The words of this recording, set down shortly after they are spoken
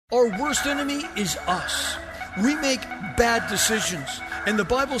Our worst enemy is us. We make bad decisions, and the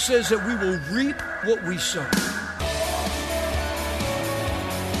Bible says that we will reap what we sow.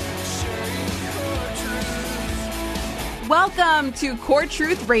 Welcome to Core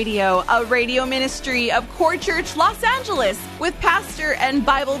Truth Radio, a radio ministry of Core Church Los Angeles with pastor and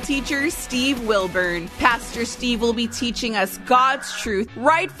Bible teacher Steve Wilburn. Pastor Steve will be teaching us God's truth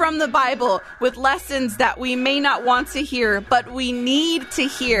right from the Bible with lessons that we may not want to hear, but we need to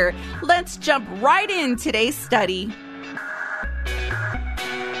hear. Let's jump right in today's study.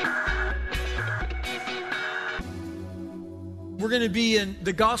 We're going to be in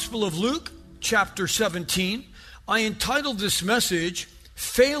the Gospel of Luke, chapter 17. I entitled this message,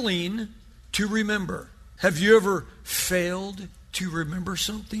 Failing to Remember. Have you ever failed to remember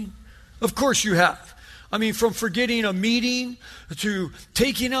something? Of course you have. I mean, from forgetting a meeting to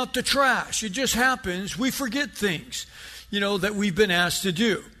taking out the trash. It just happens. We forget things, that we've been asked to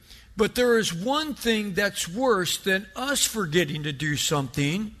do. But there is one thing that's worse than us forgetting to do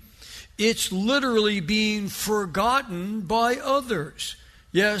something. It's literally being forgotten by others.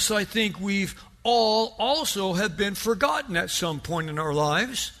 Yes, I think we've all also have been forgotten at some point in our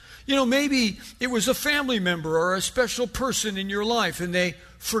lives. Maybe it was a family member or a special person in your life and they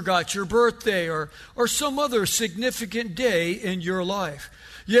forgot your birthday or some other significant day in your life.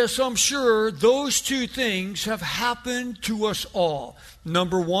 Yes, I'm sure those two things have happened to us all.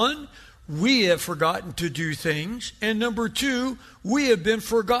 Number one, we have forgotten to do things. And number two, we have been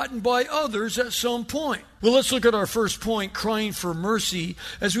forgotten by others at some point. Well, let's look at our first point, crying for mercy,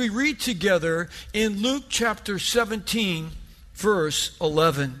 as we read together in Luke chapter 17, verse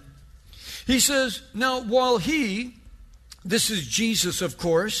 11. He says, now while this is Jesus, of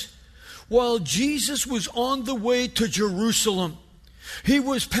course, while Jesus was on the way to Jerusalem, he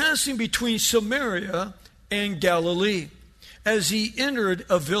was passing between Samaria and Galilee. As he entered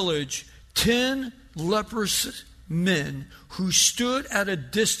a village, 10 leprous men who stood at a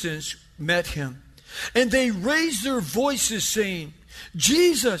distance met him. And they raised their voices saying,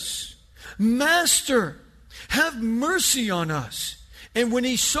 Jesus, Master, have mercy on us. And when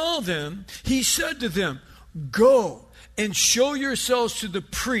he saw them, he said to them, go and show yourselves to the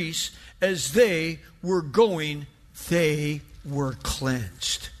priests. As they were going, they were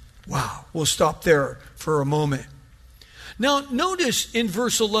cleansed. Wow, we'll stop there for a moment. Now, notice in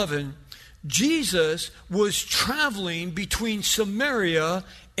verse 11, Jesus was traveling between Samaria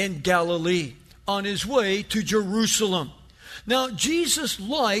and Galilee on his way to Jerusalem. Now, Jesus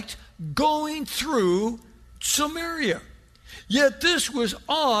liked going through Samaria. Yet this was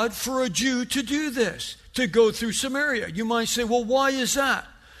odd for a Jew to do this, to go through Samaria. You might say, well, why is that?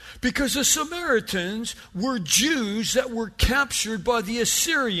 Because the Samaritans were Jews that were captured by the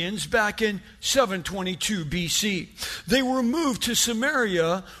Assyrians back in 722 BC. They were moved to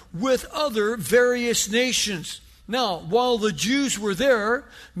Samaria with other various nations. Now, while the Jews were there,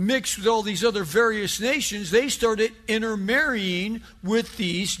 mixed with all these other various nations, they started intermarrying with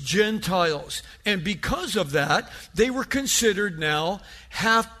these Gentiles. And because of that, they were considered now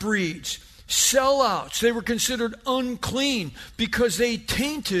half-breeds. Sellouts. They were considered unclean because they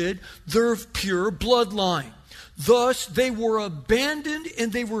tainted their pure bloodline. Thus, they were abandoned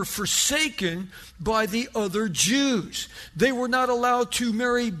and they were forsaken by the other Jews. They were not allowed to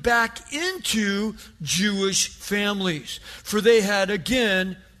marry back into Jewish families, for they had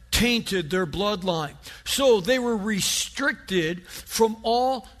again tainted their bloodline. So they were restricted from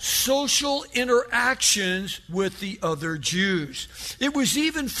all social interactions with the other Jews. It was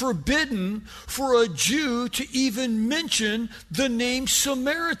even forbidden for a Jew to even mention the name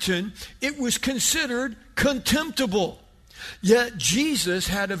Samaritan. It was considered contemptible. Yet Jesus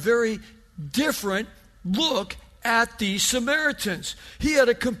had a very different look at these Samaritans. He had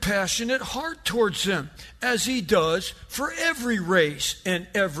a compassionate heart towards them, as he does for every race and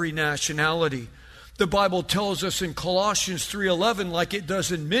every nationality. The Bible tells us in Colossians 3:11, like it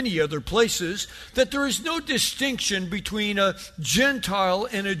does in many other places, that there is no distinction between a Gentile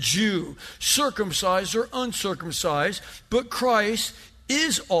and a Jew, circumcised or uncircumcised, but Christ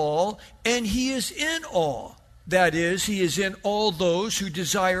is all and he is in all. That is, he is in all those who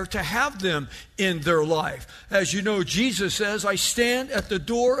desire to have them in their life. As you know, Jesus says, I stand at the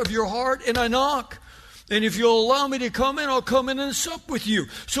door of your heart and I knock. And if you'll allow me to come in, I'll come in and sup with you.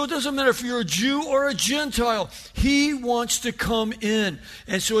 So it doesn't matter if you're a Jew or a Gentile. He wants to come in.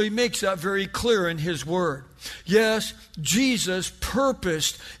 And so he makes that very clear in his word. Yes, Jesus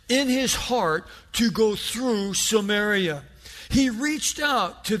purposed in his heart to go through Samaria. He reached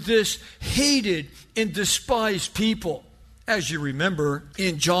out to this hated and despised people. As you remember,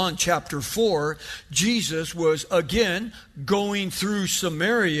 in John chapter 4, Jesus was again going through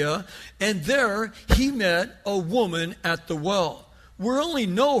Samaria, and there he met a woman at the well. We only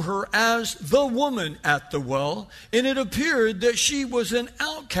know her as the woman at the well, and it appeared that she was an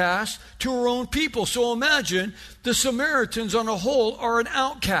outcast to her own people. So imagine the Samaritans on a whole are an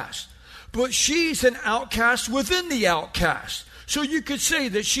outcast, but she's an outcast within the outcast. So you could say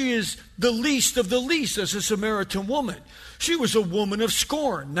that she is the least of the least as a Samaritan woman. She was a woman of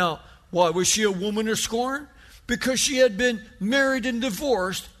scorn. Now, why was she a woman of scorn? Because she had been married and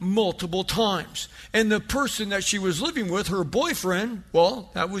divorced multiple times. And the person that she was living with, her boyfriend, well,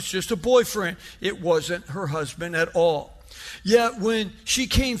 that was just a boyfriend. It wasn't her husband at all. Yet when she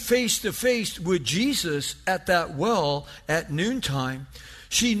came face to face with Jesus at that well at noontime,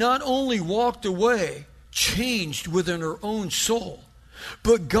 she not only walked away changed within her own soul,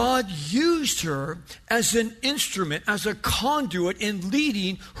 but God used her as an instrument, as a conduit in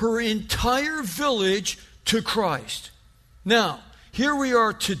leading her entire village to Christ. Now, here we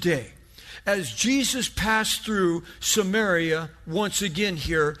are today as Jesus passed through Samaria once again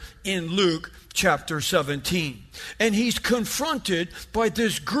here in Luke chapter 17. And he's confronted by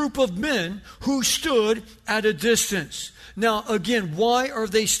this group of men who stood at a distance. Now, again, why are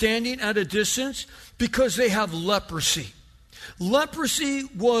they standing at a distance? Because they have leprosy. Leprosy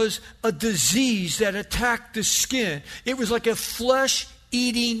was a disease that attacked the skin. It was like a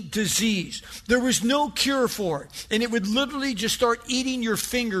flesh-eating disease. There was no cure for it. And it would literally just start eating your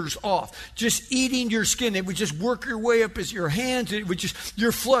fingers off, just eating your skin. It would just work your way up as your hands. It would just,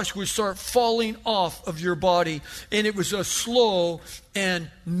 your flesh would start falling off of your body. And it was a slow and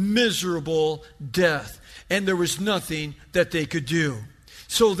miserable death. And there was nothing that they could do.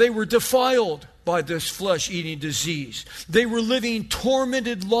 So they were defiled by this flesh-eating disease. They were living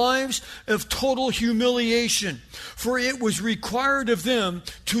tormented lives of total humiliation, for it was required of them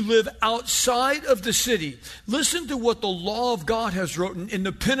to live outside of the city. Listen to what the law of God has written in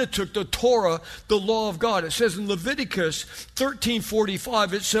the Pentateuch, the Torah, the law of God. It says in Leviticus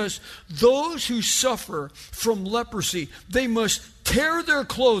 13:45, it says, those who suffer from leprosy, they must tear their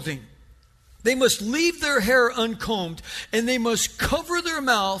clothing. They must leave their hair uncombed, and they must cover their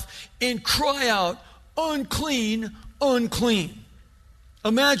mouth and cry out, unclean, unclean.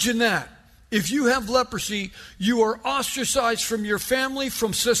 Imagine that. If you have leprosy, you are ostracized from your family,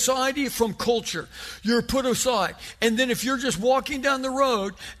 from society, from culture. You're put aside. And then if you're just walking down the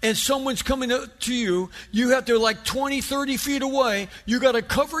road and someone's coming up to you, you have to 20, 30 feet away. You got to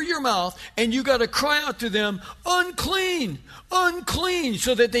cover your mouth and you got to cry out to them, unclean, unclean,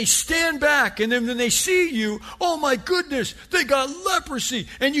 so that they stand back. And then when they see you, oh my goodness, they got leprosy.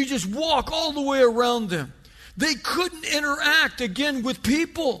 And you just walk all the way around them. They couldn't interact again with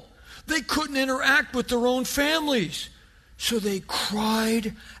people. They couldn't interact with their own families. So they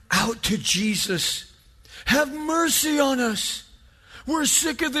cried out to Jesus, have mercy on us. We're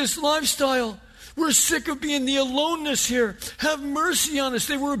sick of this lifestyle. We're sick of being the aloneness here. Have mercy on us.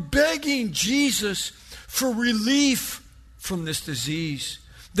 They were begging Jesus for relief from this disease.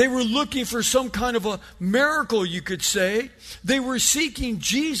 They were looking for some kind of a miracle, you could say. They were seeking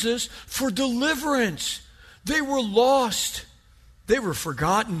Jesus for deliverance. They were lost. They were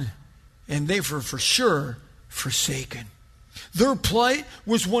forgotten. And they were for sure forsaken. Their plight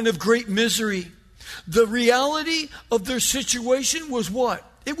was one of great misery. The reality of their situation was what?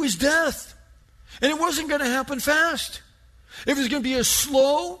 It was death. And it wasn't going to happen fast. It was going to be a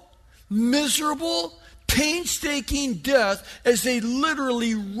slow, miserable, painstaking death as they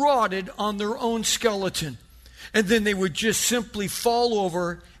literally rotted on their own skeleton. And then they would just simply fall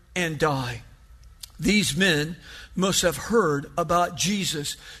over and die. These men must have heard about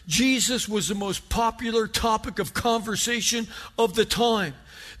Jesus. Jesus was the most popular topic of conversation of the time.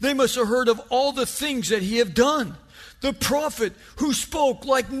 They must have heard of all the things that he had done. The prophet who spoke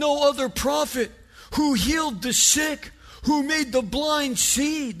like no other prophet, who healed the sick, who made the blind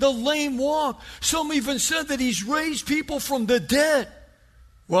see, the lame walk. Some even said that he's raised people from the dead.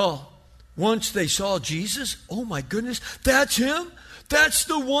 Well, once they saw Jesus, oh my goodness, that's him? That's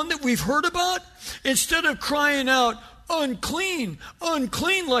the one that we've heard about? Instead of crying out, unclean,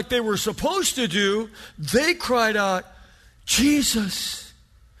 unclean, like they were supposed to do, they cried out, Jesus,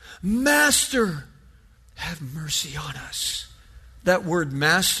 Master, have mercy on us. That word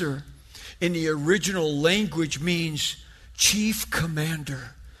master in the original language means chief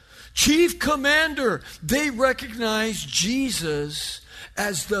commander. Chief commander. They recognized Jesus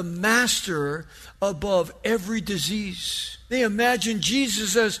as the master above every disease. They imagined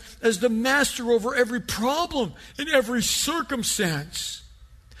Jesus as the master over every problem in every circumstance.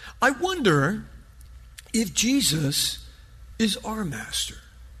 I wonder if Jesus is our master.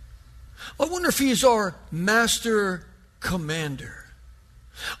 I wonder if he's our master commander.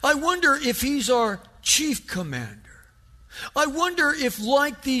 I wonder if he's our chief commander. I wonder if,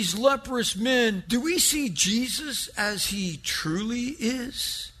 like these leprous men, do we see Jesus as he truly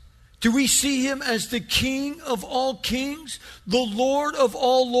is? Do we see him as the King of all kings, the Lord of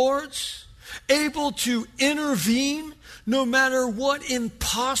all lords, able to intervene no matter what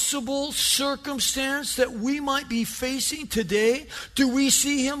impossible circumstance that we might be facing today? Do we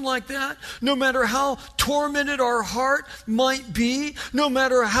see him like that? No matter how tormented our heart might be, no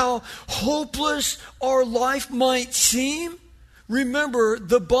matter how hopeless our life might seem, remember,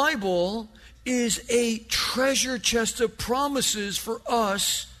 the Bible is a treasure chest of promises for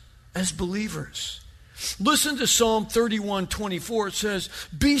us as believers. Listen to Psalm 31:24. It says,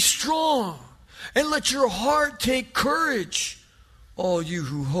 "Be strong and let your heart take courage, all you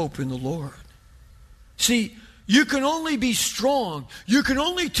who hope in the Lord." See, you can only be strong, you can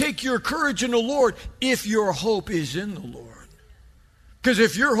only take your courage in the Lord if your hope is in the Lord. Because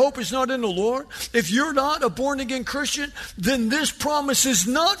if your hope is not in the Lord, if you're not a born-again Christian, then this promise is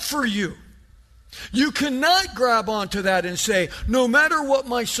not for you. You cannot grab onto that and say, no matter what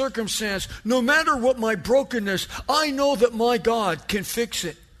my circumstance, no matter what my brokenness, I know that my God can fix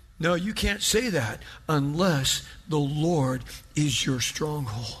it. No, you can't say that unless the Lord is your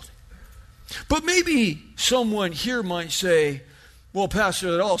stronghold. But maybe someone here might say, well,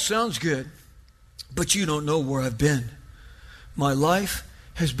 Pastor, that all sounds good, but you don't know where I've been. My life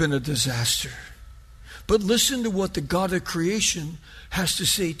has been a disaster. But listen to what the God of creation has to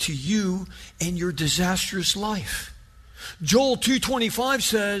say to you and your disastrous life. Joel 2:25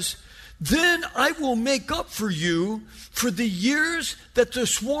 says, "Then I will make up for you for the years that the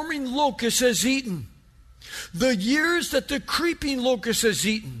swarming locust has eaten, the years that the creeping locust has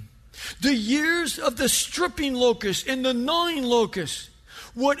eaten, the years of the stripping locust and the gnawing locust.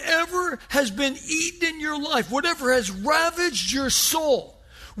 Whatever has been eaten in your life, whatever has ravaged your soul,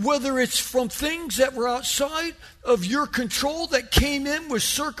 whether it's from things that were outside of your control that came in with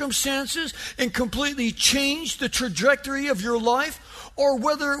circumstances and completely changed the trajectory of your life, or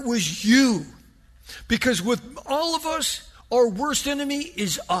whether it was you. Because with all of us, our worst enemy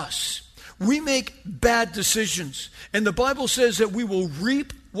is us. We make bad decisions, and the Bible says that we will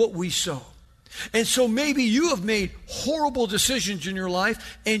reap what we sow. And so maybe you have made horrible decisions in your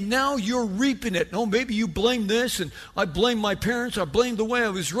life, and now you're reaping it. No, maybe you blame this, and I blame my parents, I blame the way I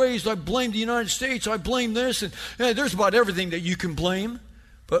was raised, I blame the United States, I blame this, and there's about everything that you can blame.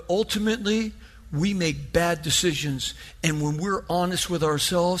 But ultimately, we make bad decisions, and when we're honest with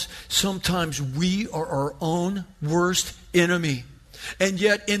ourselves, sometimes we are our own worst enemy. And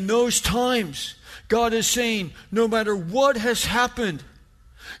yet in those times, God is saying, no matter what has happened,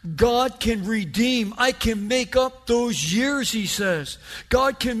 God can redeem. I can make up those years, he says.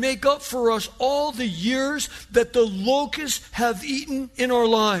 God can make up for us all the years that the locusts have eaten in our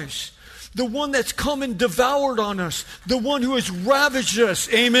lives. The one that's come and devoured on us. The one who has ravaged us.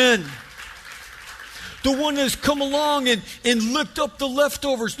 Amen. The one that has come along and licked up the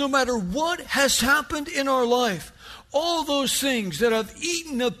leftovers. No matter what has happened in our life. All those things that have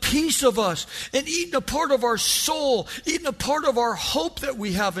eaten a piece of us and eaten a part of our soul, eaten a part of our hope that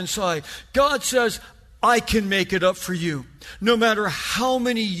we have inside. God says, I can make it up for you. No matter how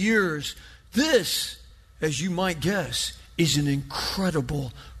many years. This, as you might guess, is an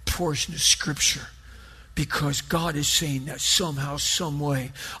incredible portion of Scripture. Because God is saying that somehow, some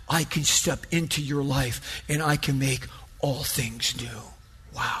way, I can step into your life and I can make all things new.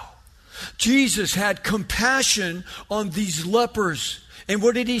 Wow. Jesus had compassion on these lepers. And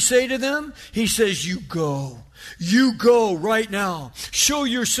what did he say to them? He says, you go. You go right now. Show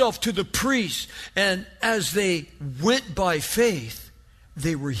yourself to the priest. And as they went by faith,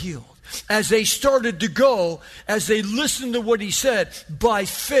 they were healed. As they started to go, as they listened to what he said, by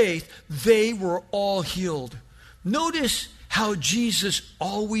faith, they were all healed. Notice how Jesus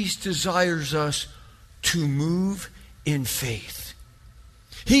always desires us to move in faith.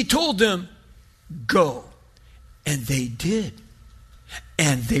 He told them, go. And they did.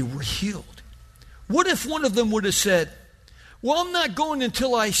 And they were healed. What if one of them would have said, well, I'm not going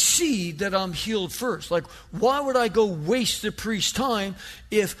until I see that I'm healed first. Like, why would I go waste the priest's time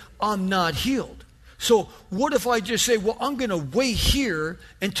if I'm not healed? So what if I just say, well, I'm going to wait here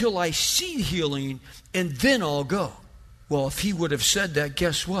until I see healing and then I'll go? Well, if he would have said that,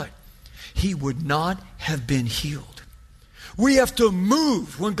 guess what? He would not have been healed. We have to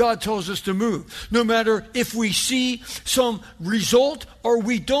move when God tells us to move. No matter if we see some result or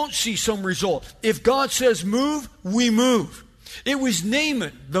we don't see some result. If God says move, we move. It was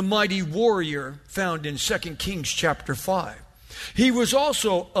Naaman, the mighty warrior found in 2 Kings chapter 5. He was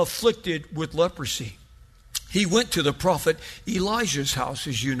also afflicted with leprosy. He went to the prophet Elijah's house,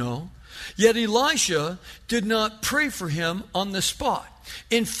 as you know. Yet Elisha did not pray for him on the spot.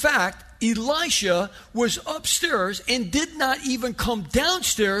 In fact, Elisha was upstairs and did not even come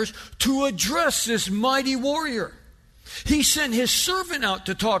downstairs to address this mighty warrior. He sent his servant out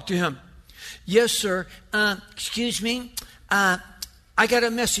to talk to him. Yes, sir. Excuse me. I got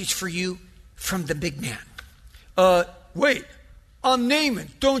a message for you from the big man. Wait. I'm Naaman.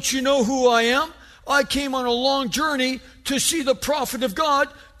 Don't you know who I am? I came on a long journey to see the prophet of God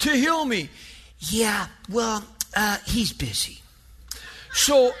to heal me. Yeah, well, he's busy.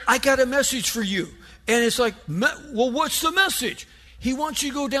 So I got a message for you. And it's like, well, what's the message? He wants you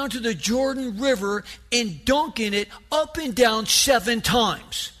to go down to the Jordan River and dunk in it up and down 7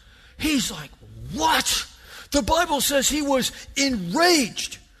 times. He's like, what? The Bible says he was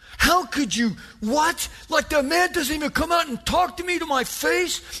enraged. How could you, what? Like the man doesn't even come out and talk to me to my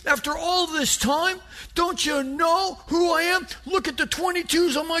face after all this time? Don't you know who I am? Look at the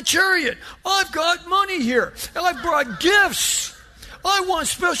 22s on my chariot. I've got money here. And I've brought gifts. I want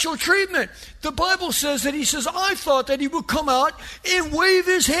special treatment. The Bible says that he says, I thought that he would come out and wave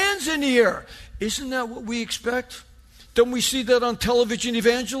his hands in the air. Isn't that what we expect? Don't we see that on television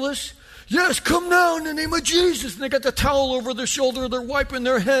evangelists? Yes, come now in the name of Jesus. And they got the towel over their shoulder. They're wiping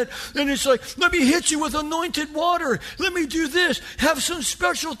their head. And it's like, let me hit you with anointed water. Let me do this. Have some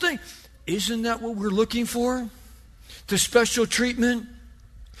special thing. Isn't that what we're looking for? The special treatment?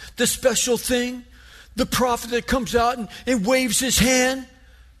 The special thing? The prophet that comes out and waves his hand?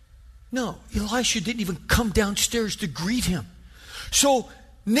 No, Elisha didn't even come downstairs to greet him. So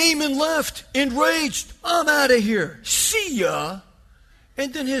Naaman left, enraged. I'm out of here. See ya.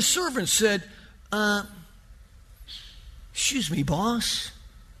 And then his servant said, excuse me, boss.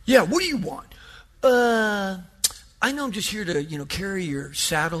 Yeah, what do you want? I know I'm just here to, carry your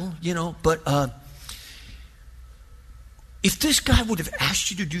saddle, but if this guy would have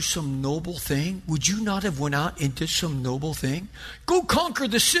asked you to do some noble thing, would you not have went out and did some noble thing? Go conquer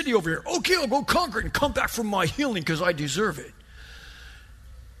the city over here. Okay, I'll go conquer it and come back for my healing because I deserve it.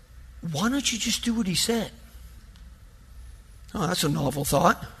 Why don't you just do what he said? Oh, that's a novel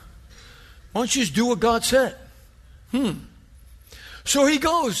thought. Why don't you just do what God said? So he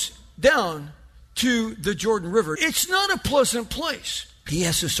goes down to the Jordan River. It's not a pleasant place. He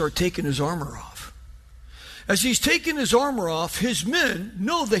has to start taking his armor off. As he's taking his armor off, his men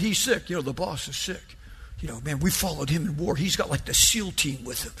know that he's sick. The boss is sick. Man, we followed him in war. He's got like the SEAL team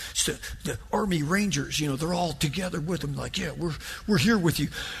with him. It's the Army Rangers, they're all together with him. Like, yeah, we're here with you.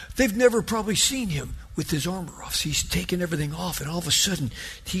 They've never probably seen him with his armor off. So he's taking everything off, and all of a sudden,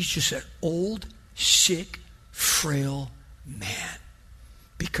 he's just an old, sick, frail man.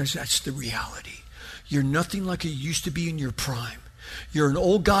 Because that's the reality. You're nothing like you used to be in your prime. You're an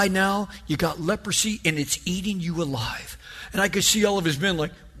old guy now. You got leprosy, and it's eating you alive. And I could see all of his men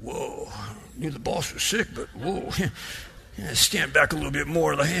like, whoa, I knew the boss was sick, but whoa, stand back a little bit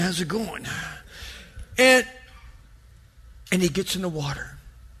more. Like, hey, how's it going? And he gets in the water,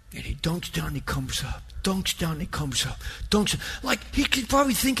 and he dunks down, and he comes up. Dunks down, and he comes up. Dunks, like he could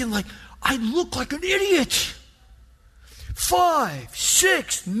probably thinking like, I look like an idiot. 5,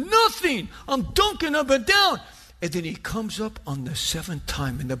 6, nothing. I'm dunking up and down. And then he comes up on the 7th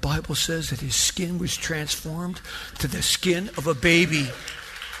time, and the Bible says that his skin was transformed to the skin of a baby.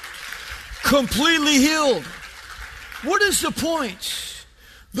 Completely healed. What is the point?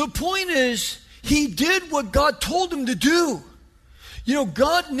 The point is, he did what God told him to do.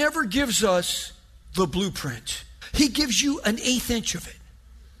 God never gives us the blueprint. He gives you an 1/8 inch of it.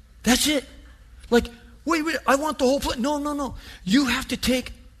 That's it. Like, wait, I want the whole plan. No. You have to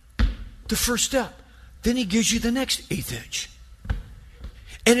take the first step. Then he gives you the next 1/8 inch.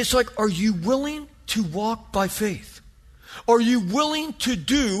 And it's like, are you willing to walk by faith? Are you willing to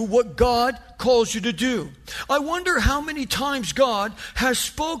do what God calls you to do? I wonder how many times God has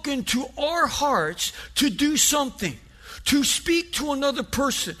spoken to our hearts to do something, to speak to another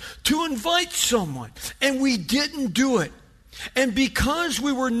person, to invite someone, and we didn't do it. And because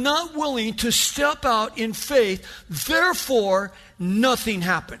we were not willing to step out in faith, therefore, nothing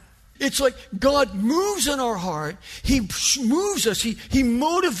happened. It's like God moves in our heart. He moves us. He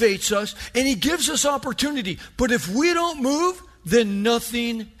motivates us, and he gives us opportunity. But if we don't move, then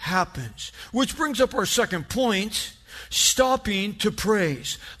nothing happens. Which brings up our second point, stopping to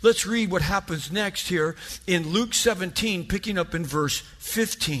praise. Let's read what happens next here in Luke 17, picking up in verse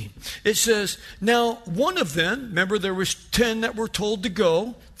 15. It says, now one of them, remember there was 10 that were told to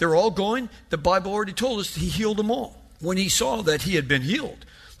go. They're all going. The Bible already told us he healed them all. When he saw that he had been healed,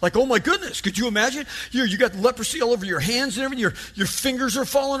 Like, oh my goodness, could you imagine? You got leprosy all over your hands and everything. Your fingers are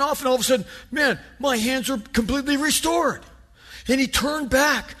falling off, and all of a sudden, man, my hands are completely restored. And he turned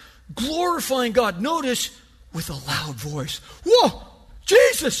back, glorifying God. Notice, with a loud voice. Whoa,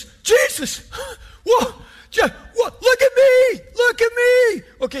 Jesus, Jesus, whoa, look at me, look at me.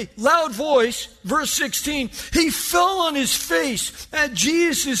 Okay, loud voice, verse 16. He fell on his face at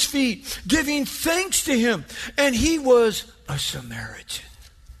Jesus' feet, giving thanks to him. And he was a Samaritan.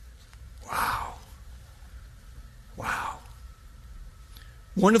 Wow. Wow.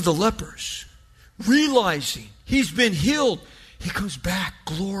 One of the lepers, realizing he's been healed, he comes back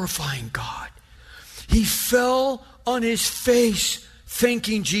glorifying God. He fell on his face,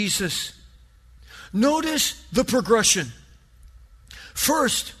 thanking Jesus. Notice the progression.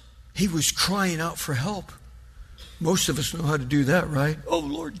 First, he was crying out for help. Most of us know how to do that, right? Oh,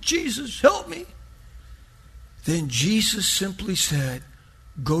 Lord Jesus, help me. Then Jesus simply said,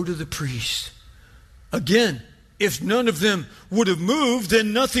 go to the priest. Again, if none of them would have moved,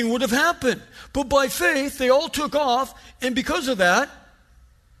 then nothing would have happened. But by faith, they all took off, and because of that,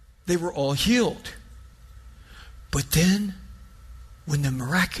 they were all healed. But then, when the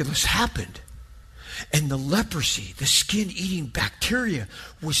miraculous happened, and the leprosy, the skin-eating bacteria,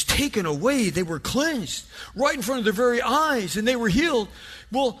 was taken away, they were cleansed right in front of their very eyes, and they were healed.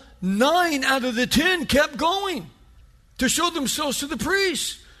 Well, 9 out of the 10 kept going to show themselves to the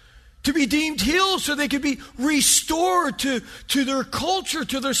priests, to be deemed healed so they could be restored to their culture,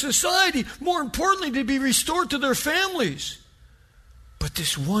 to their society. More importantly, to be restored to their families. But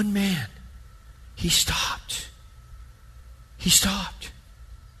this one man, he stopped. He stopped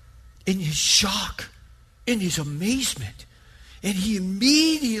in his shock, in his amazement. And he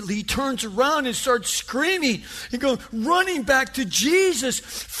immediately turns around and starts screaming and going, running back to Jesus,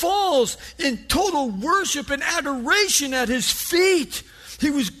 falls in total worship and adoration at his feet. He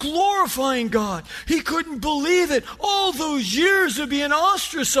was glorifying God. He couldn't believe it. All those years of being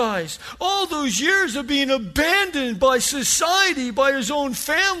ostracized, all those years of being abandoned by society, by his own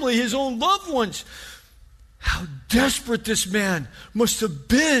family, his own loved ones. How desperate this man must have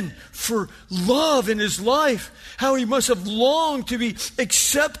been for love in his life. How he must have longed to be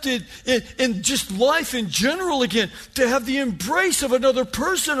accepted in just life in general again, to have the embrace of another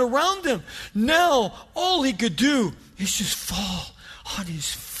person around him. Now, all he could do is just fall on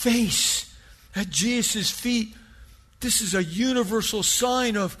his face at Jesus' feet. This is a universal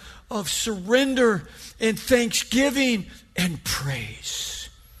sign of surrender and thanksgiving and praise.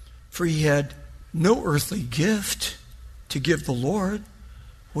 For he had no earthly gift to give the Lord.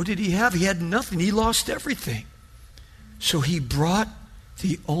 What did he have? He had nothing. He lost everything. So he brought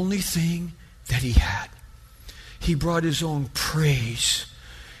the only thing that he had. He brought his own praise,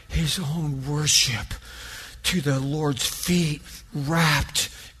 his own worship to the Lord's feet, wrapped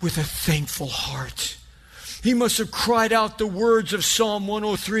with a thankful heart. He must have cried out the words of Psalm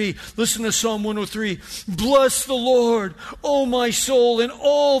 103. Listen to Psalm 103. Bless the Lord, O my soul, and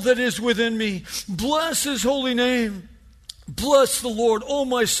all that is within me. Bless his holy name. Bless the Lord, O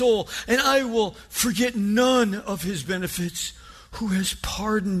my soul, and I will forget none of his benefits. Who has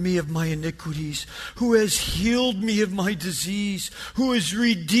pardoned me of my iniquities, who has healed me of my disease, who has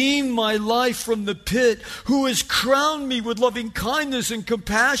redeemed my life from the pit, who has crowned me with loving kindness and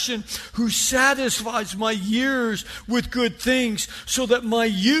compassion, who satisfies my years with good things, so that my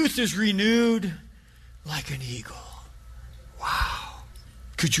youth is renewed like an eagle. Wow.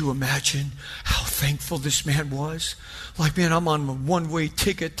 Could you imagine how thankful this man was? Like, man, I'm on a one-way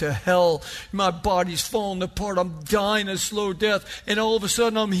ticket to hell. My body's falling apart. I'm dying a slow death. And all of a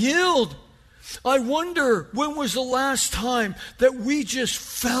sudden, I'm healed. I wonder, when was the last time that we just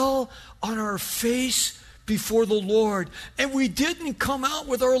fell on our face before the Lord and we didn't come out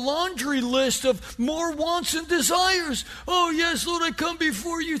with our laundry list of more wants and desires? Oh, yes, Lord, I come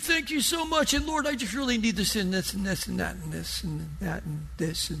before you. Thank you so much. And Lord, I just really need this and this and this and that and this and that and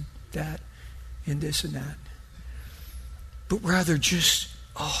this and that and this and that. But rather just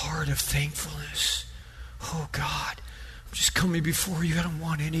a heart of thankfulness. Oh, God, I'm just coming before you. I don't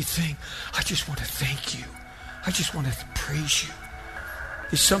want anything. I just want to thank you. I just want to praise you.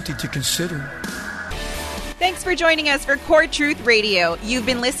 It's something to consider. Thanks for joining us for Core Truth Radio. You've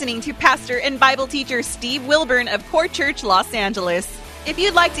been listening to Pastor and Bible teacher Steve Wilburn of Core Church, Los Angeles. If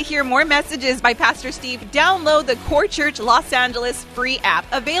you'd like to hear more messages by Pastor Steve, download the Core Church Los Angeles free app,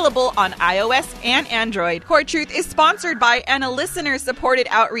 available on iOS and Android. Core Truth is sponsored by and a listener-supported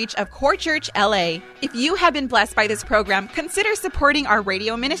outreach of Core Church LA. If you have been blessed by this program, consider supporting our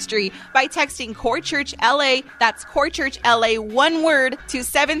radio ministry by texting Core Church LA, that's Core Church LA, one word, to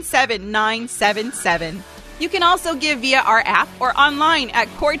 77977. You can also give via our app or online at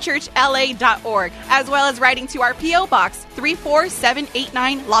corechurchla.org, as well as writing to our P.O. Box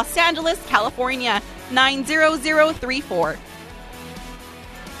 34789, Los Angeles, California, 90034.